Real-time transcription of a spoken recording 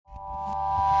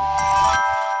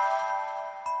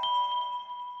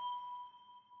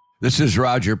This is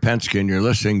Roger Penske, and you're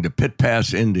listening to Pit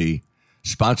Pass Indy,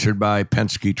 sponsored by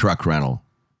Penske Truck Rental.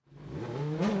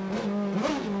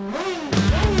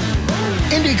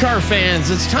 IndyCar fans,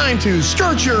 it's time to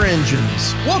start your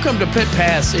engines. Welcome to Pit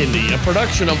Pass Indy, a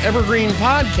production of Evergreen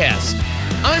Podcast.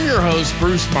 I'm your host,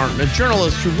 Bruce Martin, a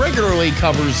journalist who regularly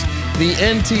covers the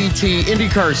NTT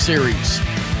IndyCar Series.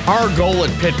 Our goal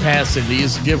at Pit Pass Indy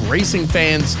is to give racing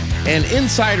fans an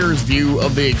insider's view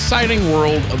of the exciting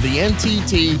world of the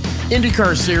NTT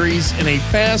IndyCar Series in a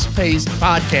fast-paced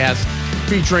podcast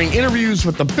featuring interviews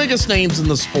with the biggest names in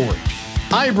the sport.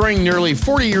 I bring nearly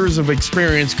 40 years of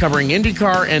experience covering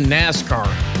IndyCar and NASCAR,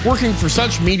 working for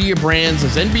such media brands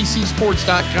as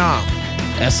NBCSports.com,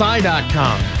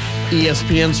 SI.com,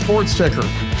 ESPN Sports Ticker,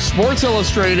 Sports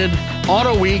Illustrated,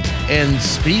 Auto Week, and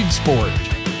Speed Sport.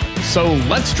 So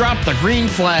let's drop the green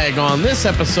flag on this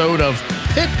episode of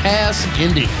Pit Pass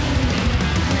Indy.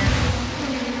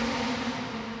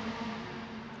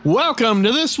 Welcome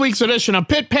to this week's edition of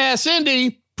Pit Pass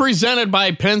Indy, presented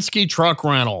by Penske Truck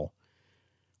Rental.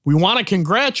 We want to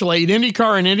congratulate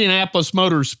IndyCar and Indianapolis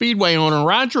Motor Speedway owner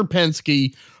Roger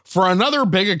Penske for another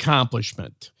big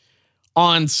accomplishment.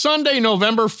 On Sunday,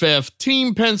 November 5th,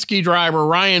 Team Penske driver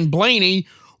Ryan Blaney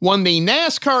won the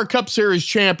NASCAR Cup Series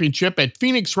championship at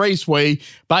Phoenix Raceway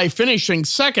by finishing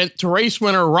second to race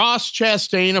winner Ross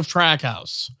Chastain of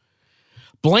Trackhouse.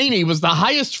 Blaney was the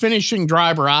highest finishing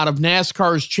driver out of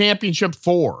NASCAR's Championship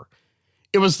 4.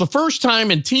 It was the first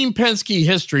time in Team Penske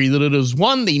history that it has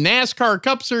won the NASCAR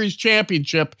Cup Series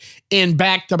championship in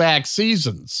back-to-back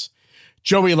seasons.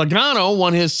 Joey Logano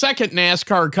won his second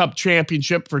NASCAR Cup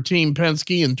championship for Team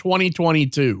Penske in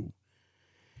 2022.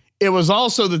 It was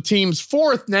also the team's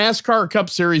fourth NASCAR Cup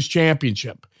Series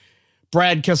championship.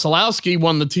 Brad Keselowski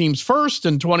won the team's first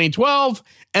in 2012,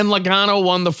 and Logano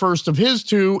won the first of his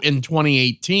two in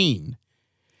 2018.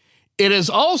 It is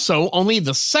also only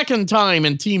the second time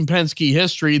in Team Penske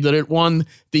history that it won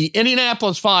the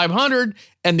Indianapolis 500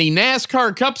 and the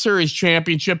NASCAR Cup Series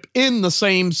championship in the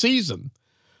same season.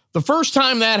 The first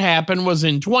time that happened was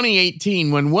in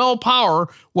 2018 when Will Power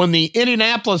won the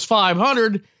Indianapolis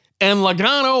 500 and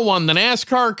Logano won the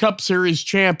NASCAR Cup Series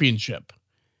championship.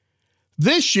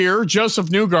 This year, Joseph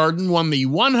Newgarden won the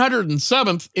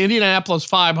 107th Indianapolis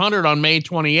 500 on May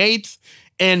 28th,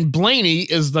 and Blaney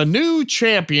is the new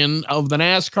champion of the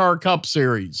NASCAR Cup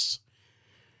Series.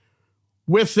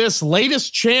 With this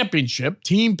latest championship,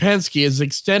 Team Penske has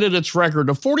extended its record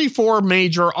to 44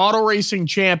 major auto racing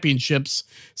championships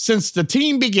since the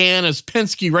team began as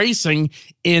Penske Racing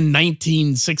in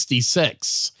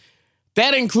 1966.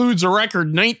 That includes a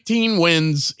record 19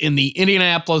 wins in the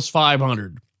Indianapolis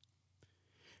 500.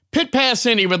 Pit Pass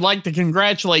Indy would like to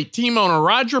congratulate team owner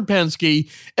Roger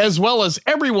Penske, as well as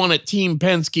everyone at Team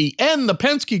Penske and the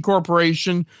Penske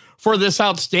Corporation for this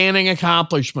outstanding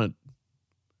accomplishment.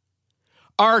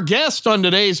 Our guest on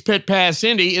today's Pit Pass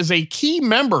Indy is a key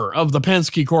member of the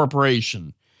Penske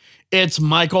Corporation. It's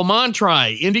Michael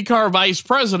Montri, IndyCar Vice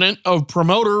President of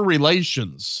Promoter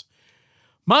Relations.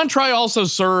 Montri also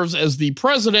serves as the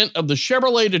president of the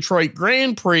Chevrolet Detroit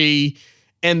Grand Prix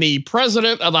and the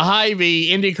president of the Hy-Vee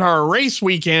IndyCar Race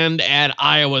Weekend at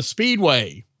Iowa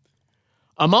Speedway.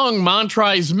 Among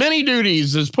Montri's many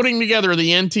duties is putting together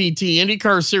the NTT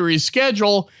IndyCar Series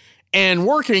schedule and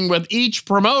working with each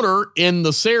promoter in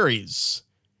the series.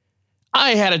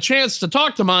 I had a chance to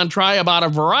talk to Montri about a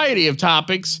variety of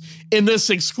topics in this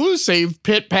exclusive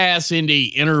Pit Pass Indy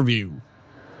interview.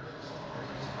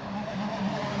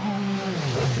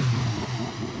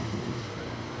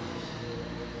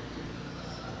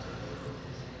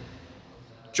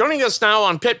 Joining us now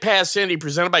on Pit Pass Indy,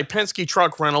 presented by Penske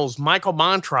Truck Rentals, Michael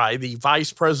Montri, the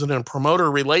Vice President of Promoter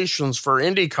Relations for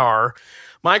IndyCar.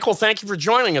 Michael, thank you for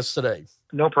joining us today.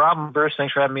 No problem, Bruce.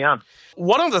 Thanks for having me on.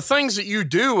 One of the things that you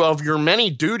do, of your many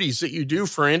duties that you do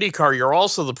for IndyCar, you're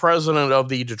also the president of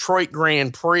the Detroit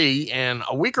Grand Prix, and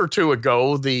a week or two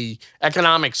ago, the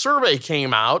economic survey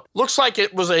came out. Looks like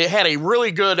it had a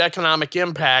really good economic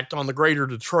impact on the greater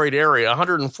Detroit area,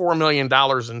 $104 million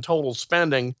in total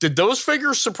spending. Did those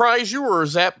figures surprise you, or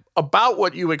is that about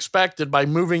what you expected by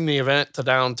moving the event to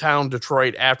downtown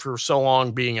Detroit after so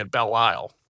long being at Belle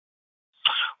Isle?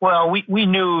 Well, we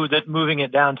knew that moving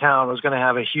it downtown was going to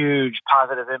have a huge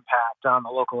positive impact on the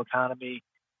local economy.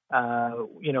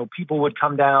 People would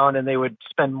come down and they would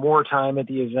spend more time at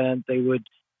the event. They would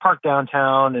park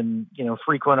downtown and,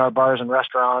 frequent our bars and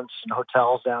restaurants and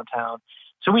hotels downtown.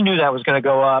 So we knew that was going to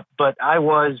go up, but I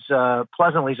was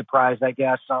pleasantly surprised, I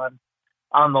guess,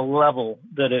 on the level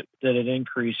that it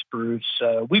increased, Bruce.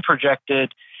 We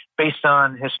projected, based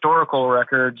on historical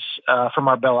records from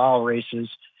our Belle Isle races,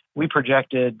 we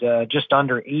projected just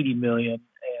under 80 million,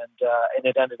 and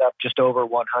it ended up just over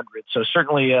 100. So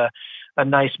certainly a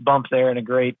nice bump there and a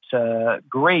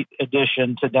great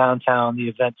addition to downtown, the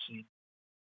event scene.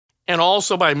 And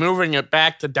also by moving it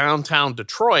back to downtown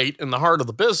Detroit in the heart of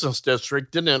the business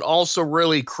district, didn't it also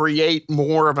really create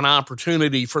more of an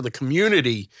opportunity for the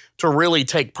community to really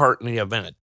take part in the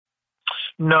event?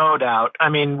 No doubt. I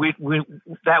mean, we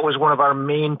that was one of our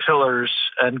main pillars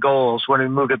and goals when we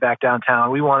moved it back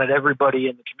downtown. We wanted everybody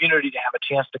in the community to have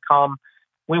a chance to come.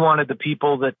 We wanted the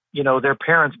people that, their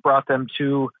parents brought them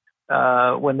to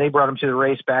when they brought them to the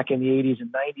race back in the 80s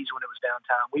and 90s when it was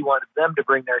downtown. We wanted them to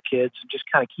bring their kids and just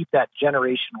kind of keep that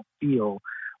generational feel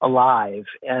alive.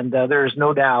 And there's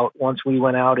no doubt once we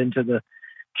went out into the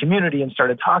community and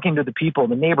started talking to the people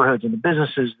in the neighborhoods and the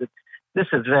businesses that this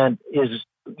event is,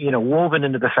 woven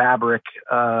into the fabric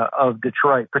of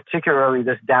Detroit, particularly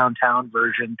this downtown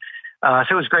version. So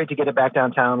it was great to get it back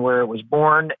downtown where it was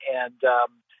born, and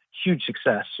huge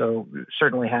success. So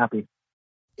certainly happy.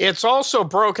 It's also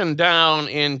broken down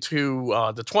into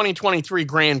the 2023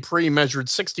 Grand Prix measured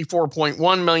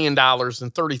 $64.1 million and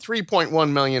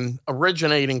 $33.1 million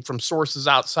originating from sources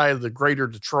outside of the greater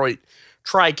Detroit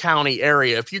Tri-County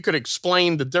area. If you could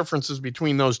explain the differences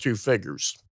between those two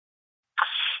figures.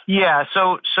 Yeah,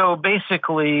 so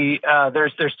basically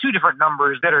there's two different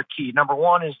numbers that are key. Number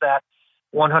one is that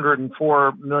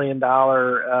 $104 million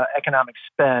economic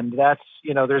spend. That's,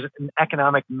 there's an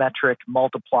economic metric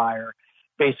multiplier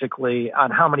basically on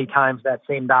how many times that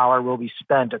same dollar will be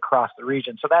spent across the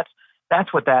region. So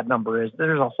that's what that number is.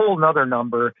 There's a whole nother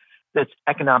number that's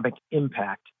economic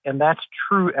impact, and that's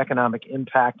true economic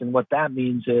impact. And what that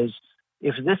means is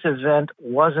if this event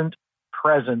wasn't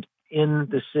present in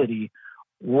the city,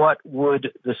 what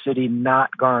would the city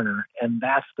not garner? And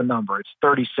that's the number. It's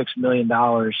 $36 million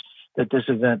that this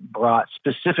event brought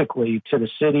specifically to the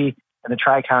city and the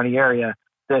Tri-County area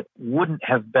that wouldn't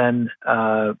have been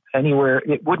anywhere.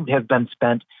 It wouldn't have been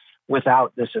spent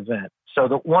without this event. So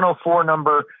the 104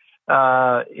 number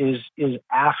is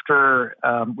after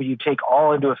when you take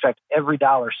all into effect every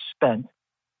dollar spent,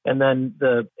 and then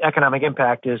the economic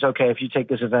impact is, okay, if you take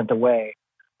this event away,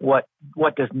 what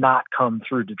does not come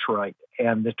through Detroit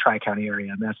and the Tri-County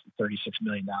area, and that's the $36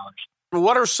 million.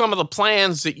 What are some of the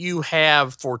plans that you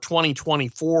have for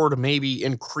 2024 to maybe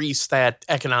increase that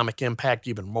economic impact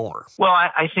even more? Well,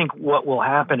 I think what will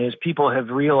happen is people have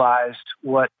realized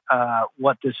what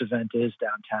this event is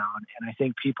downtown, and I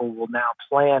think people will now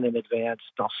plan in advance.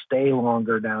 They'll stay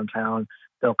longer downtown.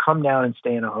 They'll come down and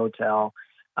stay in a hotel.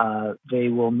 They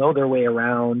will know their way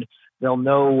around. They'll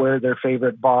know where their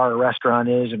favorite bar or restaurant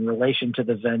is in relation to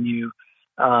the venue.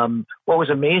 What was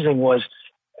amazing was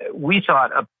we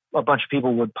thought a bunch of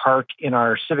people would park in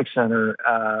our civic center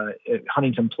at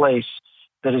Huntington Place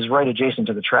that is right adjacent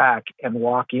to the track and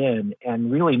walk in,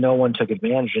 and really no one took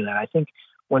advantage of that. I think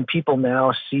when people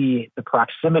now see the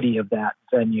proximity of that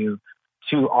venue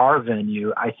to our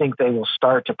venue, I think they will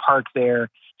start to park there.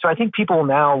 So I think people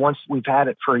now, once we've had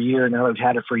it for a year,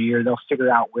 they'll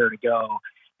figure out where to go.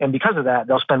 And because of that,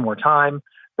 they'll spend more time,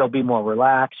 they'll be more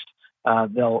relaxed,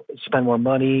 they'll spend more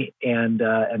money and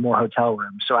more hotel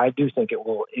rooms. So I do think it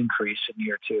will increase in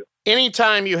year two.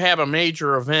 Anytime you have a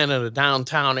major event in a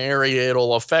downtown area,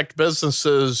 it'll affect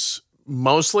businesses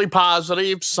mostly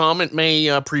positive. Some it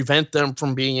may prevent them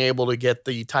from being able to get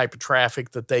the type of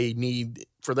traffic that they need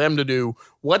for them to do.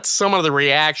 What's some of the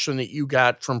reaction that you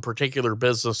got from particular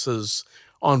businesses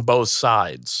on both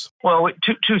sides? Well,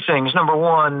 two things. Number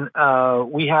one,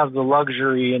 we have the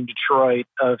luxury in Detroit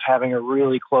of having a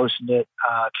really close-knit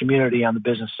community on the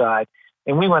business side.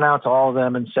 And we went out to all of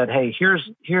them and said, hey, here's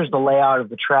the layout of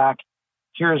the track.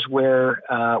 Here's where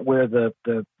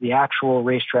the actual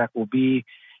racetrack will be.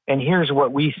 And here's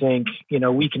what we think,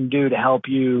 we can do to help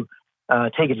you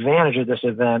take advantage of this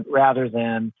event rather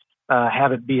than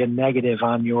have it be a negative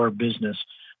on your business.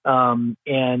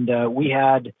 We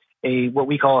had what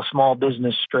we call a small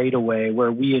business straightaway,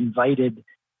 where we invited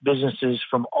businesses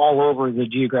from all over the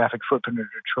geographic footprint of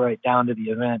Detroit down to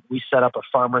the event. We set up a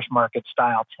farmers market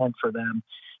style tent for them.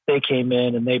 They came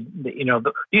in and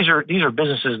these are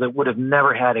businesses that would have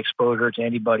never had exposure to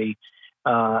anybody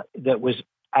that was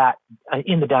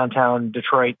in the downtown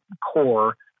Detroit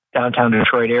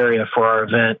area for our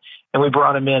event. And we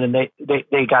brought them in, and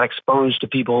they got exposed to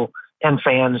people and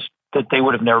fans that they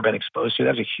would have never been exposed to.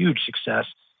 That was a huge success.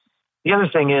 The other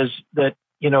thing is that,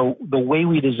 the way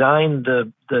we designed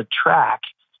the track,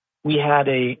 we had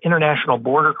a international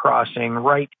border crossing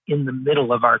right in the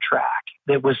middle of our track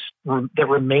that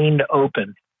remained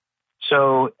open.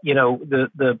 So,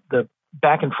 the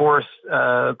back and forth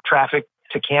traffic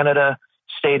to Canada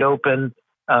stayed open.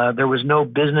 There was no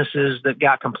businesses that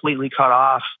got completely cut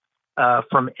off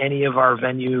from any of our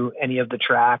venue, any of the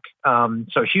track.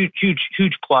 So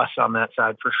huge plus on that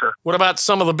side for sure. What about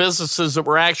some of the businesses that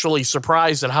were actually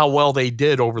surprised at how well they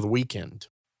did over the weekend?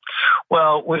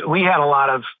 Well, we had a lot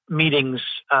of meetings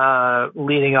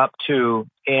leading up to,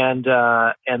 and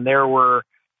there were,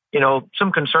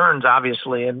 some concerns,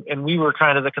 obviously, and we were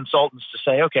kind of the consultants to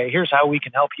say, okay, here's how we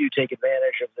can help you take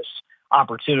advantage of this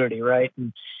opportunity, right?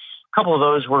 And a couple of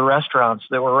those were restaurants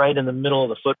that were right in the middle of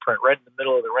the footprint, right in the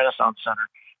middle of the Renaissance Center.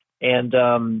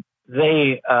 And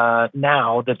they,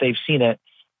 now that they've seen it,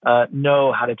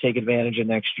 know how to take advantage of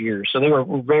next year. So they were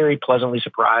very pleasantly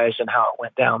surprised in how it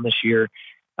went down this year.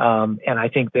 And I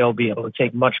think they'll be able to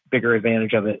take much bigger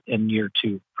advantage of it in year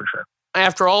 2, for sure.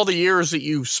 After all the years that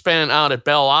you spent out at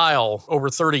Belle Isle, over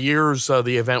 30 years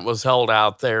the event was held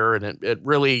out there, and it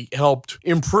really helped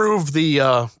improve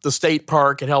the state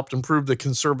park. It helped improve the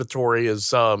conservatory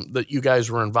that you guys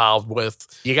were involved with.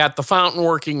 You got the fountain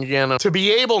working again. To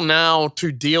be able now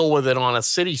to deal with it on a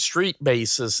city street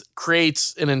basis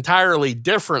creates an entirely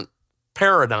different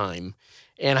paradigm.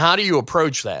 And how do you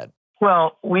approach that?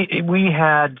 Well, we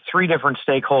had 3 different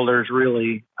stakeholders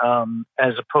really,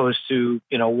 as opposed to,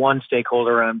 one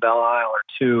stakeholder on Belle Isle or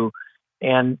 2,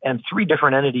 and 3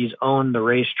 different entities own the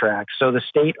racetrack. So the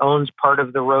state owns part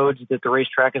of the roads that the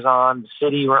racetrack is on, the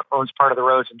city owns part of the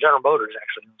roads, and General Motors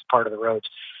actually owns part of the roads.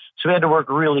 So we had to work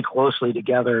really closely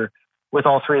together with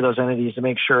all 3 of those entities to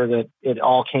make sure that it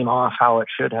all came off how it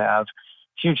should have.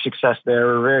 Huge success there.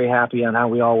 We're very happy on how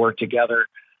we all work together.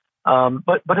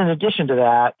 But in addition to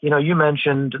that, you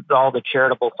mentioned all the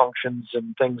charitable functions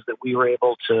and things that we were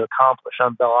able to accomplish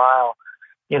on Belle Isle,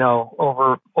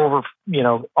 over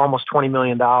almost $20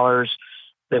 million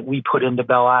that we put into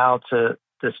Belle Isle to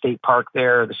the state park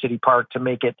there, the city park, to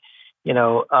make it,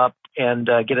 up and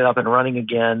get it up and running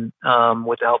again,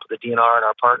 with the help of the DNR and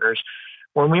our partners.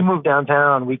 When we moved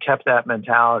downtown, we kept that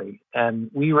mentality, and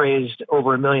we raised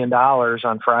over $1 million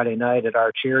on Friday night at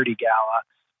our charity gala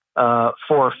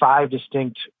for 5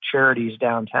 distinct charities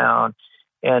downtown.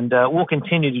 And we'll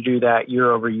continue to do that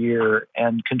year over year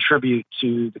and contribute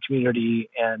to the community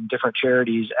and different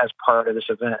charities as part of this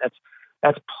event.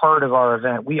 That's part of our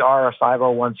event. We are a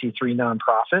 501c3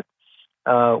 nonprofit.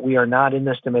 We are not in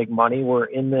this to make money. We're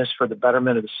in this for the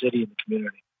betterment of the city and the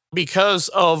community. Because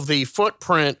of the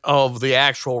footprint of the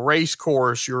actual race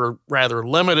course, you're rather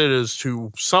limited as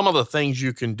to some of the things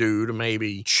you can do to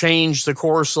maybe change the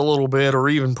course a little bit or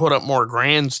even put up more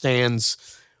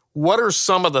grandstands. What are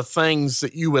some of the things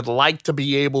that you would like to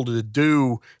be able to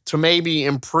do to maybe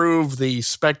improve the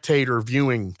spectator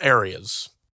viewing areas?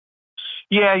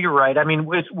 Yeah, you're right. I mean,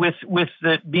 with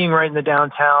it being right in the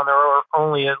downtown, there are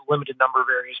only a limited number of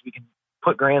areas we can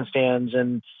put grandstands,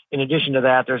 and in addition to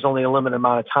that, there's only a limited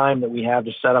amount of time that we have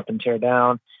to set up and tear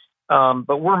down.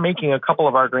 But we're making a couple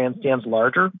of our grandstands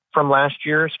larger from last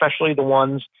year, especially the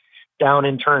ones down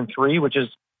in turn 3, which is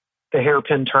the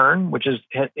hairpin turn, which is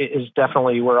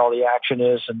definitely where all the action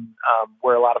is, and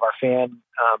where a lot of our fan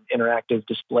interactive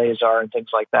displays are and things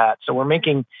like that. So we're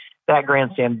making that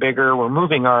grandstand bigger. We're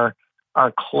moving our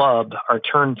club, our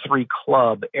turn 3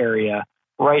 club area,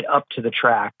 right up to the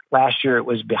track. Last year, it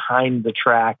was behind the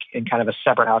track in kind of a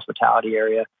separate hospitality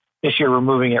area. This year, we're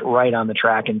moving it right on the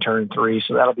track in turn 3.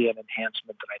 So that'll be an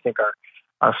enhancement that I think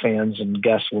our fans and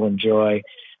guests will enjoy.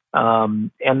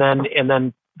 And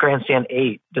then grandstand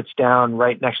 8, that's down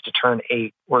right next to turn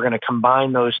 8. We're going to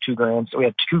combine those 2 grandstands. We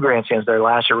had 2 grandstands there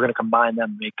last year. We're going to combine them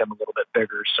and make them a little bit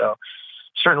bigger. So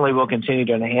certainly we'll continue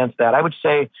to enhance that. I would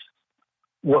say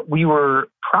what we were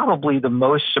probably the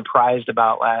most surprised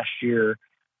about last year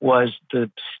was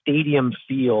the stadium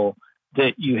feel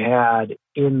that you had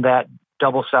in that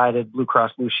double-sided Blue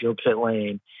Cross Blue Shield pit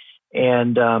lane.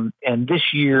 And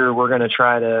this year we're going to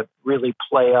try to really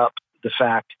play up the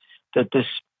fact that this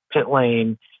pit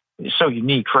lane is so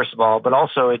unique, first of all, but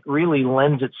also it really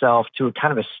lends itself to a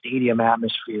kind of a stadium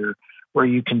atmosphere where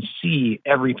you can see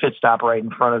every pit stop right in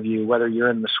front of you, whether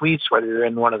you're in the suites, whether you're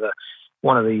in one of the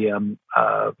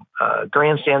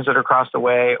grandstands that are across the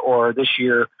way, or this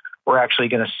year we're actually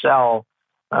going to sell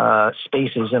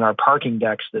spaces in our parking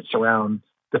decks that surround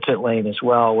the pit lane as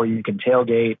well, where you can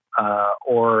tailgate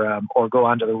or go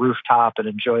onto the rooftop and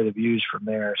enjoy the views from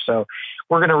there. So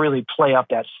we're going to really play up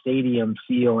that stadium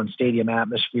feel and stadium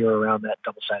atmosphere around that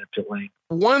double-sided pit lane.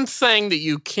 One thing that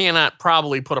you cannot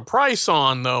probably put a price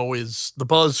on, though, is the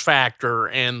buzz factor,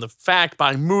 and the fact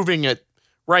by moving it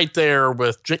right there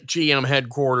with GM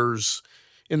headquarters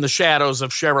in the shadows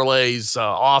of Chevrolet's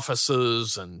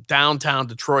offices and downtown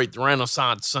Detroit, the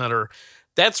Renaissance Center,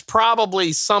 that's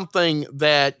probably something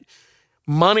that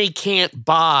money can't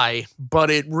buy, but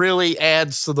it really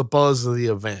adds to the buzz of the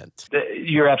event.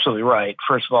 You're absolutely right.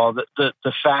 First of all,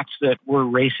 the fact that we're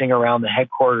racing around the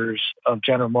headquarters of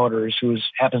General Motors, who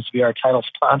happens to be our title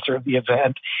sponsor of the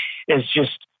event, is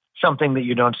just something that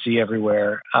you don't see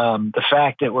everywhere. The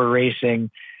fact that we're racing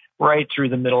right through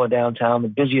the middle of downtown, the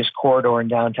busiest corridor in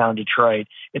downtown Detroit,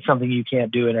 it's something you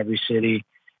can't do in every city.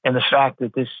 And the fact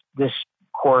that this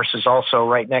course is also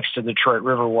right next to the Detroit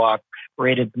Riverwalk,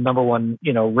 rated the number one,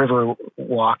 river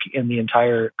walk in the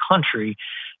entire country,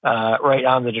 right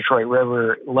on the Detroit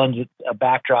River, lends it a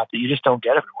backdrop that you just don't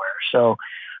get everywhere. So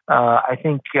I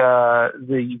think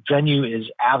the venue is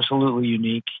absolutely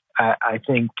unique. I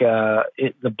think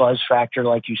the buzz factor,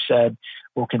 like you said,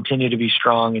 will continue to be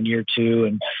strong in year two,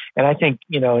 and I think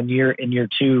in year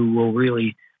two we'll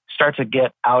really start to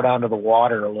get out onto the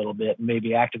water a little bit and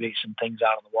maybe activate some things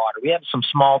out on the water. We had some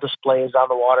small displays on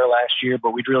the water last year,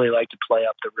 but we'd really like to play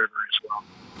up the river as well.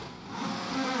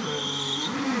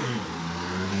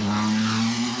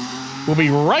 We'll be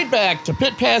right back to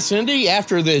Pit Pass Indy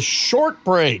after this short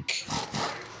break.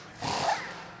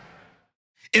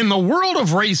 In the world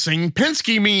of racing,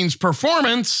 Penske means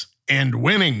performance and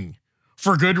winning.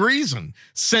 For good reason.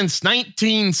 Since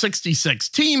 1966,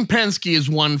 Team Penske has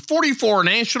won 44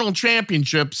 national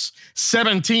championships,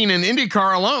 17 in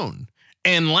IndyCar alone.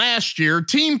 And last year,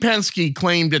 Team Penske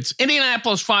claimed its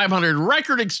Indianapolis 500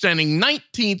 record-extending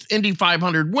 19th Indy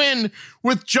 500 win,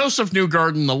 with Joseph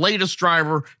Newgarden the latest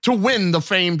driver to win the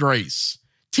famed race.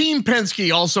 Team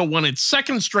Penske also won its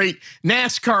second straight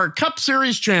NASCAR Cup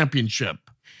Series championship.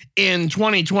 In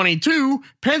 2022,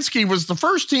 Penske was the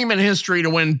first team in history to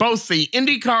win both the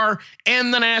IndyCar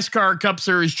and the NASCAR Cup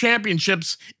Series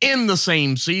championships in the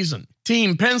same season.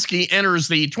 Team Penske enters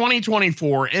the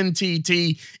 2024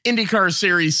 NTT IndyCar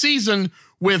Series season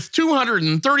with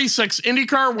 236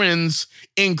 IndyCar wins,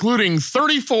 including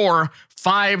 34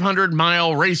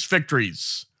 500-mile race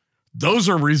victories. Those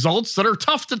are results that are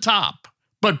tough to top.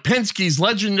 But Penske's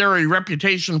legendary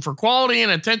reputation for quality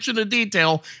and attention to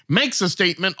detail makes a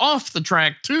statement off the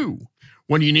track, too.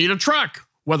 When you need a truck,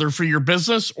 whether for your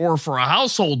business or for a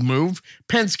household move,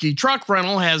 Penske Truck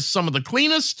Rental has some of the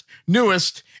cleanest,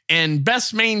 newest, and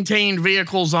best-maintained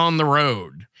vehicles on the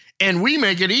road. And we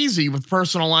make it easy with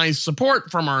personalized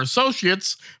support from our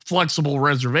associates, flexible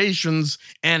reservations,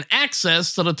 and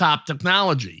access to the top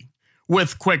technology.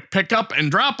 With quick pickup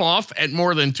and drop-off at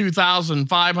more than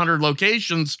 2,500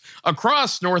 locations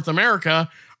across North America,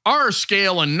 our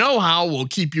scale and know-how will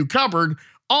keep you covered,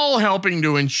 all helping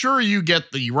to ensure you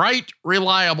get the right,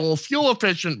 reliable,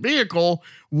 fuel-efficient vehicle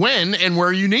when and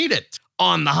where you need it.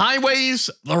 On the highways,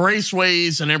 the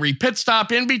raceways, and every pit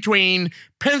stop in between,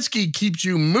 Penske keeps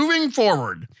you moving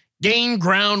forward. Gain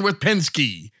ground with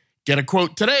Penske. Get a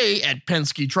quote today at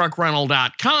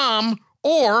PenskeTruckRental.com,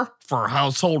 or for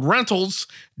household rentals,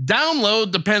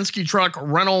 download the Penske Truck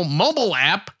Rental mobile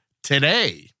app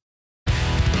today.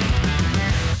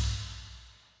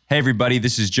 Hey everybody,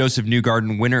 this is Joseph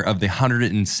Newgarden, winner of the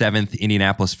 107th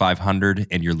Indianapolis 500,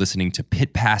 and you're listening to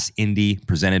Pit Pass Indy,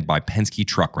 presented by Penske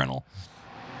Truck Rental.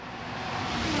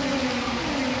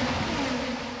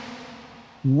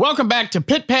 Welcome back to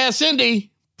Pit Pass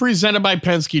Indy, presented by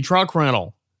Penske Truck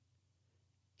Rental.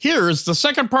 Here's the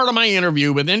second part of my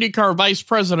interview with IndyCar Vice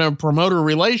President of Promoter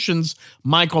Relations,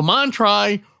 Michael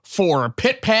Montri, for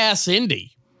Pit Pass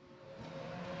Indy.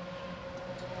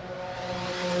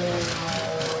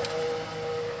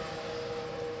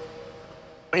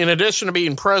 In addition to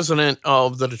being president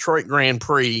of the Detroit Grand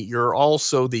Prix, you're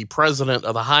also the president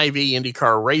of the Hy-Vee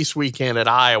IndyCar Race Weekend at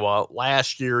Iowa.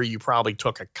 Last year, you probably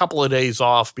took a couple of days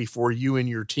off before you and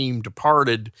your team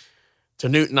departed to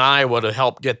Newton, Iowa, to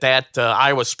help get that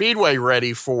Iowa Speedway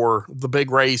ready for the big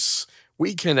race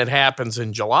weekend that happens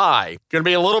in July. Going to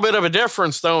be a little bit of a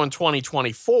difference, though, in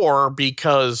 2024,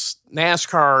 because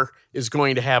NASCAR is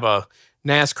going to have a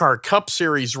NASCAR Cup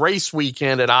Series race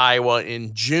weekend at Iowa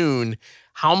in June.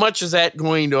 How much is that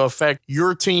going to affect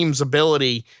your team's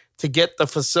ability to get the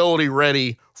facility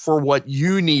ready for what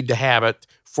you need to have it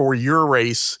for your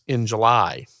race in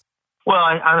July? Well,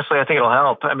 honestly, I think it'll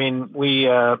help. I mean,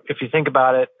 if you think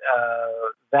about it,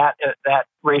 that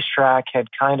racetrack had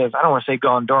kind of, I don't want to say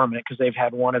gone dormant, because they've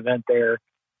had one event there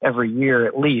every year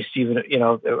at least. Even, I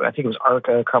think it was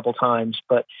ARCA a couple times,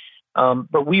 but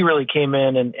we really came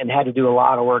in and had to do a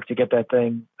lot of work to get that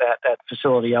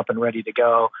facility up and ready to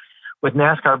go. With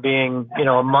NASCAR being,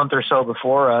 a month or so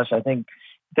before us, I think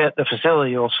that the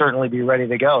facility will certainly be ready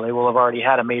to go. They will have already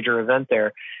had a major event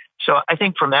there. So I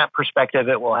think from that perspective,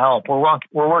 it will help. We're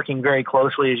working very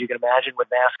closely, as you can imagine, with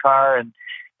NASCAR,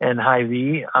 and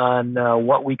Hy-Vee on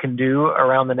what we can do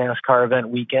around the NASCAR event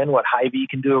weekend, what Hy-Vee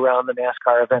can do around the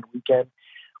NASCAR event weekend,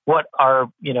 what our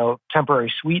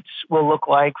temporary suites will look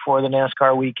like for the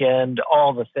NASCAR weekend,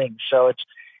 all the things. So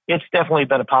it's definitely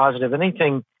been a positive.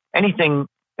 Anything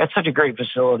that's such a great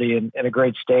facility and a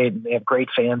great state, and they have great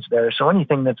fans there. So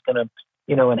anything that's going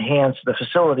to enhance the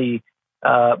facility,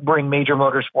 bring major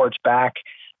motorsports back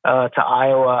to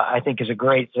Iowa, I think is a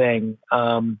great thing.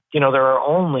 There are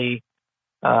only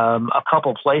a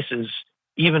couple places,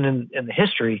 even in the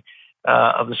history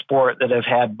of the sport, that have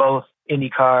had both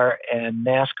IndyCar and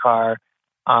NASCAR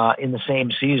in the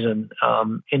same season.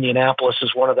 Indianapolis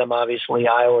is one of them, obviously.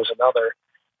 Iowa is another.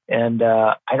 And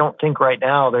I don't think right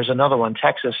now there's another one.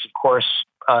 Texas, of course,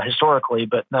 historically,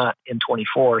 but not in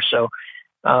 24. So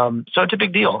it's a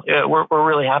big deal. We're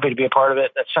really happy to be a part of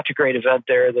it. That's such a great event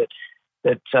there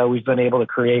that we've been able to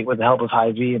create with the help of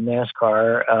Hy-Vee and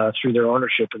NASCAR through their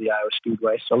ownership of the Iowa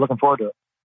Speedway. So looking forward to it.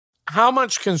 How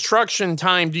much construction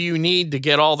time do you need to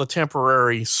get all the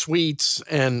temporary suites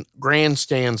and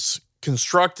grandstands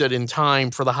constructed in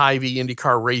time for the Hy-Vee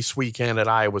IndyCar race weekend at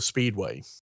Iowa Speedway?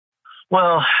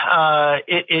 Well,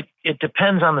 it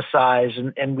depends on the size,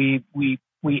 and we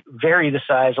vary the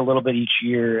size a little bit each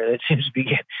year. It seems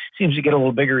to get a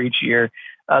little bigger each year.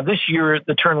 This year,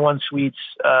 the Turn 1 suites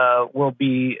will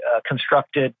be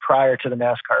constructed prior to the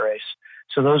NASCAR race,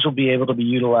 so those will be able to be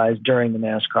utilized during the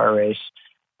NASCAR race.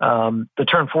 The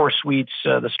Turn 4 suites,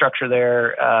 the structure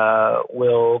there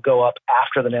will go up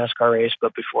after the NASCAR race,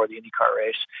 but before the IndyCar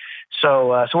race.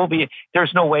 So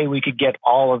there's no way we could get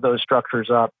all of those structures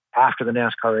up after the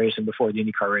NASCAR race and before the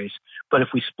IndyCar race. But if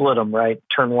we split them, right,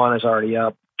 Turn 1 is already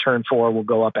up, Turn 4 will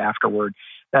go up afterward.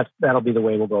 That'll be the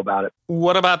way we'll go about it.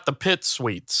 What about the pit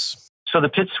suites? So the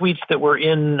pit suites that were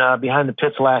in behind the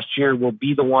pits last year will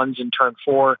be the ones in Turn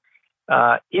 4.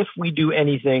 If we do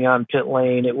anything on pit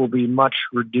lane, it will be much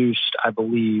reduced, I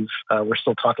believe. We're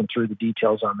still talking through the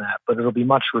details on that, but it'll be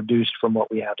much reduced from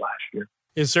what we had last year.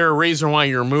 Is there a reason why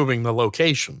you're moving the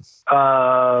location?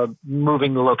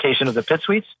 Moving the location of the pit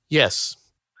suites? Yes.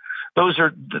 Those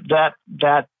are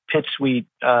that pit suite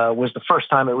was the first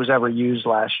time it was ever used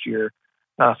last year.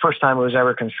 First time it was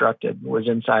ever constructed was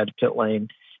inside the pit lane.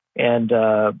 And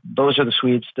those are the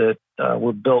suites that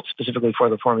were built specifically for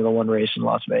the Formula One race in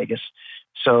Las Vegas.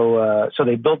 So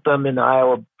they built them in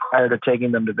Iowa prior to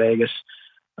taking them to Vegas.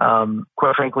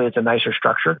 Quite frankly, it's a nicer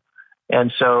structure.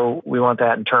 And so we want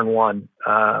that in Turn 1.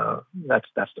 That's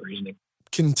the reasoning.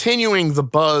 Continuing the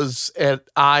buzz at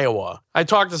Iowa. I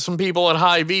talked to some people at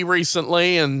Hy-Vee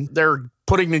recently, and they're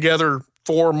putting together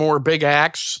 4 more big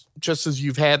acts, just as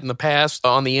you've had in the past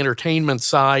on the entertainment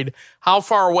side. How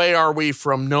far away are we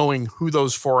from knowing who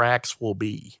those 4 acts will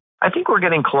be? I think we're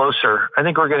getting closer.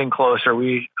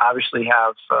 We obviously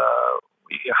have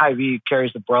Hy-Vee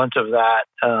carries the brunt of that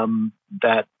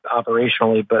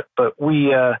operationally, but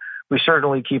we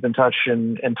certainly keep in touch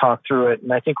and talk through it,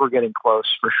 and I think we're getting close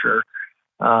for sure.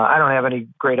 I don't have any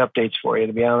great updates for you,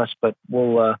 to be honest, but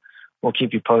we'll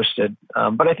keep you posted.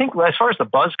 But I think as far as the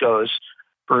buzz goes,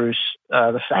 Bruce,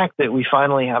 the fact that we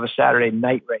finally have a Saturday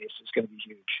night race is going to be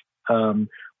huge.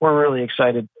 We're really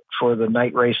excited for the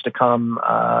night race to come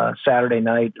Saturday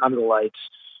night under the lights,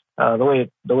 the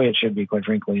way it should be, quite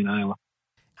frankly, in Iowa.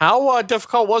 How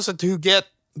difficult was it to get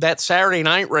that Saturday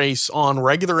night race on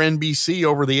regular NBC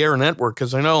over-the-air network?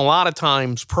 Because I know a lot of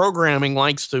times programming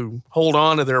likes to hold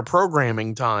on to their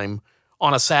programming time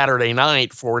on a Saturday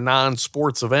night for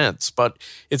non-sports events. But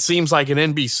it seems like at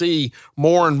NBC,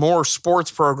 more and more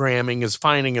sports programming is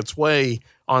finding its way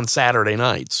on Saturday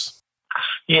nights.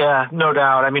 Yeah, no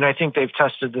doubt. I mean, I think they've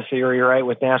tested the theory, right,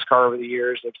 with NASCAR over the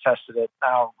years. They've tested it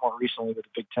now more recently with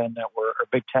the Big Ten Network or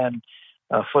Big Ten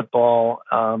football.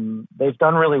 They've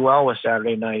done really well with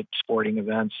Saturday night sporting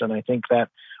events, and I think that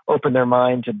opened their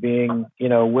mind to being,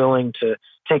 willing to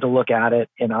take a look at it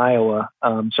in Iowa.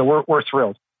 So we're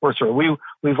thrilled. We're thrilled.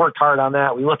 We've worked hard on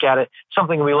that. We look at it,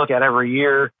 something we look at every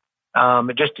year.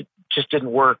 It just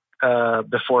didn't work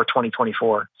before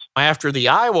 2024. After the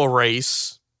Iowa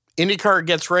race, IndyCar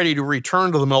gets ready to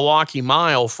return to the Milwaukee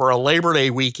Mile for a Labor Day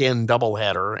weekend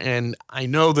doubleheader, and I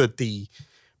know that the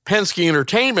Penske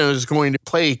Entertainment is going to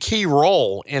play a key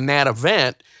role in that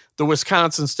event. The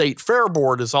Wisconsin State Fair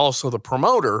Board is also the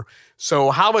promoter. So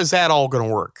how is that all going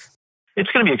to work? It's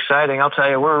going to be exciting. I'll tell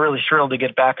you, we're really thrilled to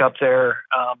get back up there.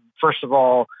 First of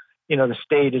all, the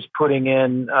state is putting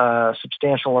in a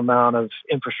substantial amount of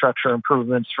infrastructure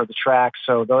improvements for the track.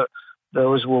 So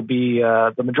those will be,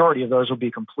 the majority of those will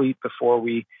be complete before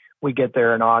we get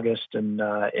there in August. And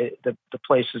the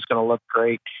place is going to look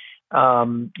great.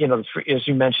 As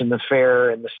you mentioned, the fair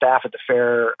and the staff at the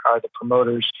fair are the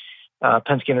promoters.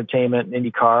 Penske Entertainment and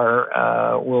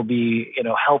IndyCar will be,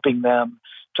 helping them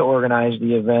to organize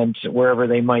the event wherever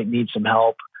they might need some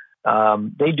help.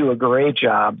 They do a great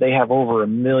job. They have over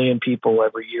 1 million people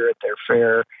every year at their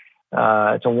fair.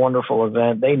 It's a wonderful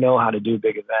event. They know how to do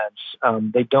big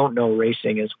events. They don't know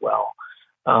racing as well.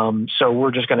 So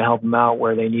we're just going to help them out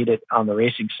where they need it on the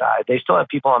racing side. They still have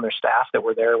people on their staff that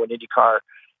were there when IndyCar,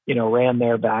 ran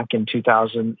there back in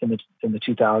 2000, in the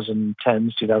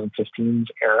 2010s, 2015s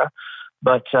era.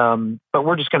 But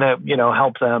we're just going to,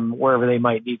 help them wherever they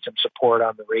might need some support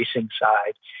on the racing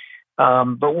side.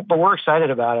 But we're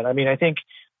excited about it. I mean, I think,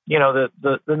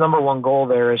 the number one goal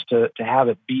there is to have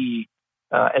it be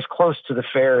as close to the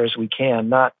fair as we can,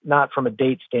 not from a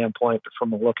date standpoint, but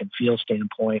from a look and feel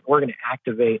standpoint. We're going to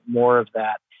activate more of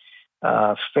that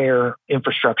fair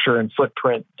infrastructure and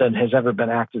footprint than has ever been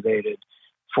activated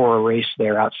for a race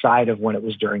there outside of when it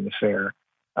was during the fair.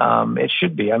 It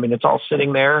should be. I mean, it's all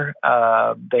sitting there.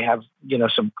 They have,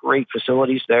 some great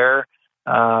facilities there,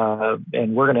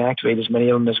 and we're going to activate as many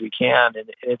of them as we can. And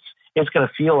it's going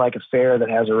to feel like a fair that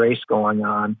has a race going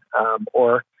on,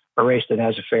 or a race that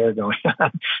has a fair going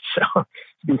on. So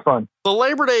it'll be fun. The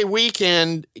Labor Day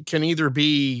weekend can either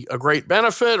be a great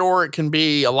benefit or it can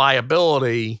be a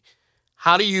liability.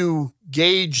 How do you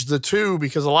gauge the two?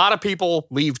 Because a lot of people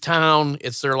leave town.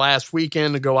 It's their last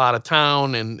weekend to go out of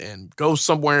town and go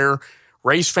somewhere.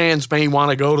 Race fans may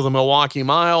want to go to the Milwaukee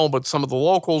Mile, but some of the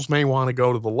locals may want to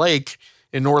go to the lake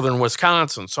in northern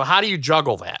Wisconsin. So how do you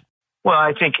juggle that? Well,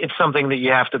 I think it's something that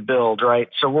you have to build, right?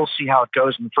 So we'll see how it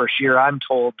goes in the first year. I'm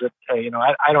told that,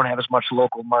 I don't have as much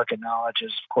local market knowledge as,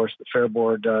 of course, the Fair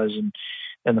Board does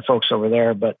and the folks over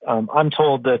there. But I'm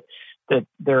told that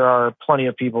there are plenty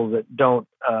of people that don't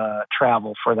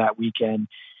travel for that weekend.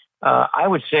 I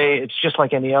would say it's just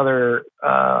like any other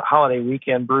holiday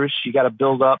weekend, Bruce. You got to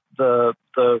build up the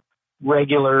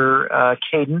regular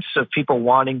cadence of people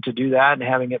wanting to do that and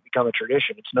having it become a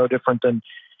tradition. It's no different than,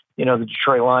 the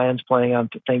Detroit Lions playing on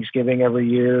Thanksgiving every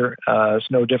year.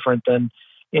 It's no different than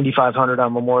Indy 500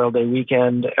 on Memorial Day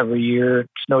weekend every year.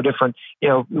 It's no different.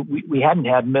 We hadn't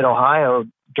had Mid-Ohio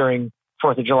during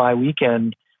 4th of July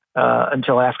weekend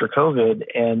until after COVID.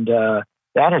 And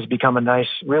that has become a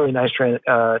really nice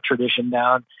tradition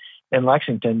down in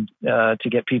Lexington to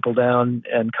get people down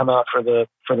and come out for the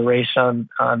race on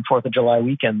 4th of July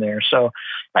weekend there. So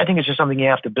I think it's just something you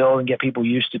have to build and get people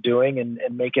used to doing and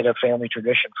make it a family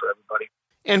tradition for everybody.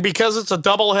 And because it's a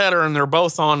doubleheader and they're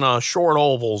both on short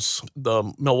ovals, the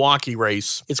Milwaukee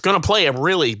race, it's going to play a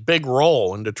really big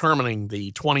role in determining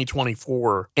the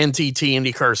 2024 NTT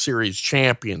IndyCar Series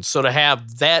champion. So to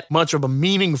have that much of a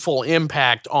meaningful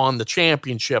impact on the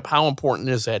championship, how important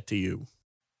is that to you?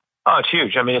 Oh, it's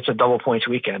huge. I mean, it's a double points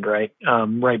weekend, right?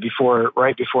 Right before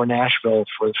Nashville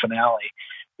for the finale,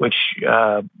 which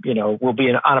will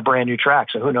be on a brand new track.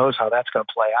 So who knows how that's going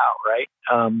to play out, right?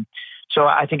 So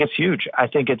I think it's huge. I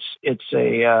think it's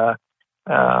going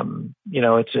to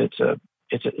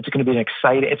be an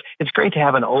exciting. It's great to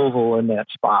have an oval in that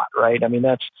spot, right? I mean,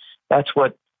 that's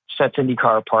what sets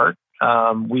IndyCar apart.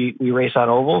 We race on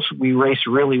ovals. We race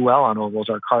really well on ovals.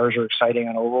 Our cars are exciting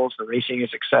on ovals. The racing is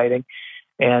exciting.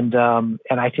 And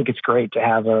I think it's great to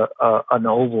have an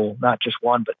oval, not just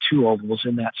one, but two ovals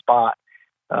in that spot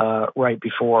right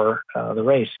before the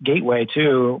race. Gateway,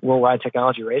 too, Worldwide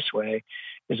Technology Raceway,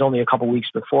 is only a couple weeks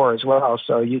before as well.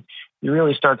 So you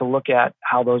really start to look at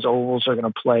how those ovals are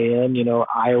going to play in.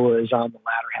 Iowa is on the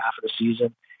latter half of the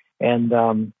season. And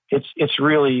it's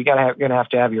really, you're going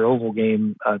to have your oval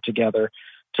game together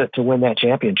to win that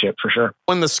championship for sure.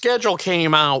 When the schedule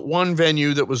came out, one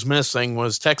venue that was missing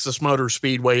was Texas Motor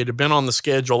Speedway. It had been on the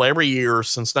schedule every year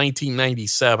since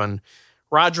 1997.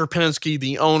 Roger Penske,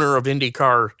 the owner of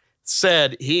IndyCar,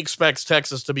 said he expects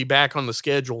Texas to be back on the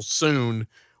schedule soon.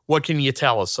 What can you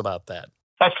tell us about that?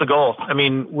 That's the goal. I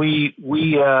mean,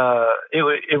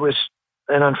 it was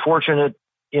an unfortunate,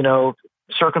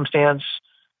 circumstance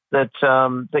that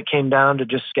came down to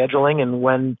just scheduling and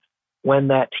when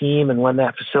that team and when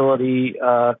that facility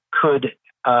could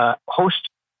host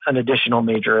an additional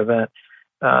major event.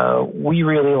 We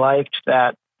really liked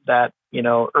that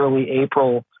early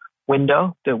April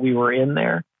window that we were in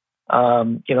there.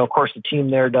 Of course, the team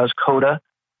there does COTA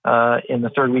in the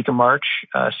third week of March.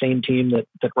 Same team that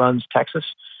runs Texas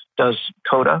does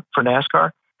COTA for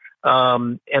NASCAR.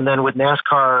 And then with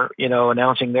NASCAR,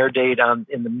 announcing their date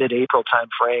in the mid-April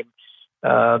timeframe,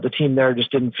 the team there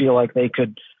just didn't feel like they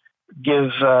could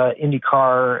give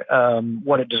IndyCar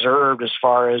what it deserved as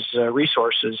far as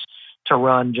resources to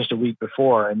run just a week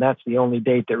before. And that's the only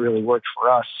date that really worked for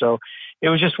us. So it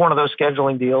was just one of those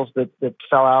scheduling deals that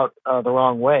fell out the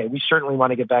wrong way. We certainly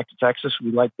want to get back to Texas.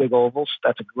 We like big ovals.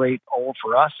 That's a great oval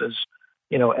for us, as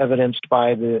evidenced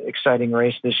by the exciting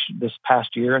race this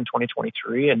past year in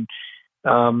 2023. And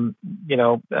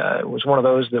it was one of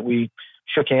those that we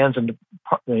shook hands and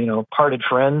parted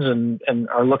friends and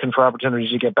are looking for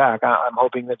opportunities to get back. I'm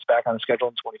hoping that's back on the schedule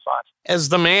in 25. As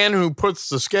the man who puts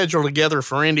the schedule together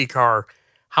for IndyCar,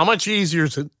 how much easier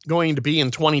is it going to be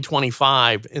in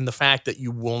 2025 in the fact that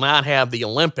you will not have the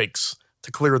Olympics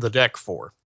to clear the deck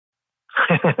for?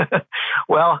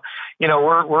 Well,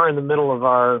 we're in the middle of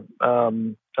our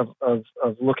of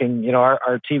looking.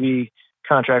 Our TV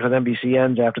contract with NBC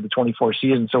ends after the 24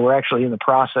 season, so we're actually in the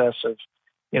process of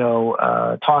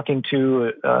talking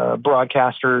to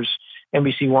broadcasters.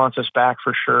 NBC wants us back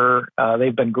for sure.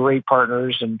 They've been great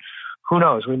partners, and who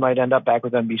knows, we might end up back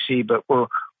with NBC. But we're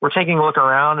taking a look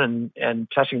around and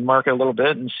testing the market a little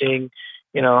bit and seeing,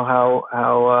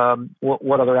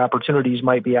 what other opportunities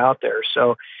might be out there.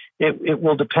 So it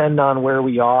will depend on where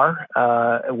we are,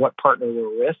 and what partner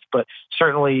we're with. But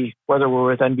certainly, whether we're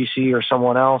with NBC or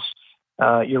someone else,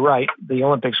 you're right. The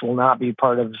Olympics will not be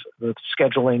part of the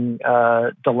scheduling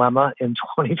dilemma in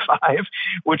 25,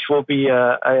 which will be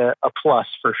a plus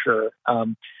for sure.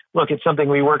 Look, it's something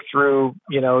we work through.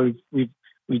 We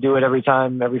do it every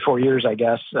 4 years, I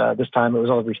guess. This time it was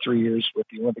every 3 years with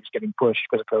the Olympics getting pushed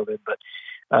because of COVID. But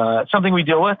it's something we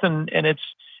deal with, and it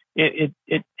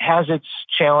has its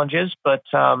challenges, but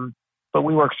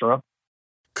we work through them.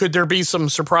 Could there be some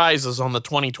surprises on the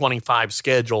 2025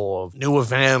 schedule of new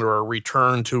event or a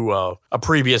return to a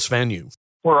previous venue?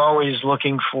 We're always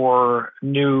looking for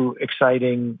new,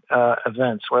 exciting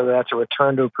events, whether that's a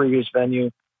return to a previous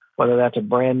venue, whether that's a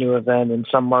brand new event in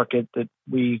some market that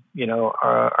we,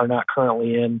 are not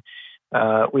currently in.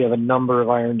 We have a number of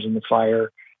irons in the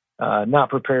fire. Not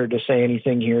prepared to say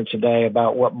anything here today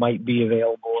about what might be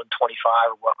available in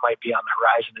 25 or what might be on the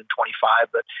horizon in 25,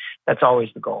 but that's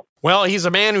always the goal. Well, he's a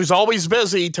man who's always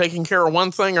busy taking care of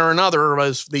one thing or another.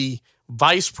 As the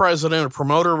Vice President of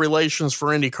Promoter Relations for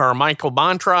IndyCar, Michael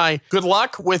Montri. Good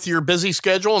luck with your busy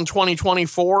schedule in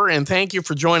 2024, and thank you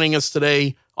for joining us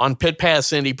today on Pit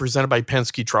Pass Indy, presented by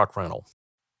Penske Truck Rental.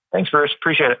 Thanks, Bruce.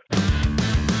 Appreciate it.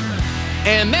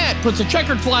 And that puts a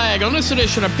checkered flag on this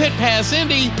edition of Pit Pass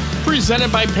Indy,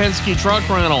 presented by Penske Truck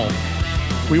Rental.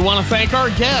 We want to thank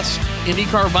our guest,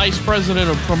 IndyCar Vice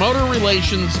President of Promoter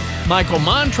Relations, Michael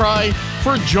Montri,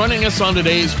 for joining us on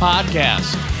today's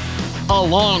podcast.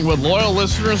 Along with loyal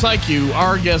listeners like you,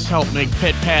 our guests help make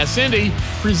Pit Pass Indy,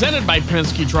 presented by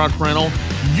Penske Truck Rental,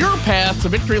 your path to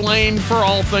victory lane for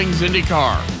all things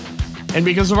IndyCar. And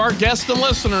because of our guests and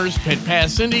listeners, Pit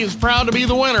Pass Indy is proud to be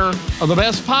the winner of the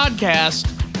best podcast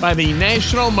by the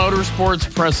National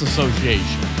Motorsports Press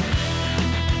Association.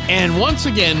 And once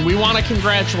again, we want to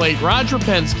congratulate Roger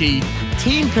Penske,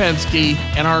 Team Penske,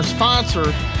 and our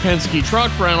sponsor, Penske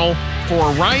Truck Rental,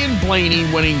 for Ryan Blaney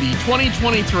winning the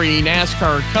 2023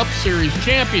 NASCAR Cup Series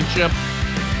Championship,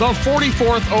 the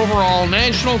 44th overall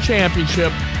national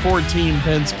championship for Team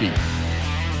Penske.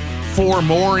 For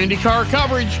more IndyCar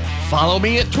coverage, follow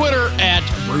me at Twitter at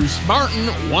Bruce Martin,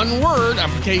 one word,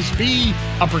 uppercase B,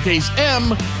 uppercase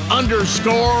M,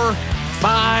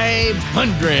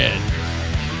 _500.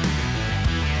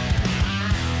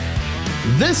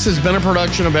 This has been a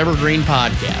production of Evergreen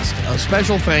Podcast. A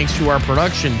special thanks to our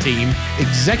production team.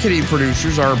 Executive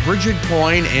producers are Bridget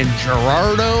Coyne and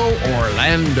Gerardo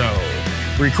Orlando.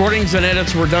 Recordings and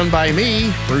edits were done by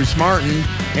me, Bruce Martin,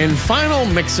 and final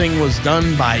mixing was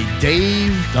done by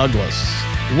Dave Douglas.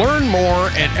 Learn more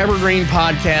at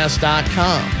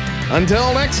evergreenpodcast.com.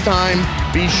 Until next time,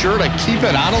 be sure to keep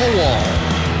it out of the wall.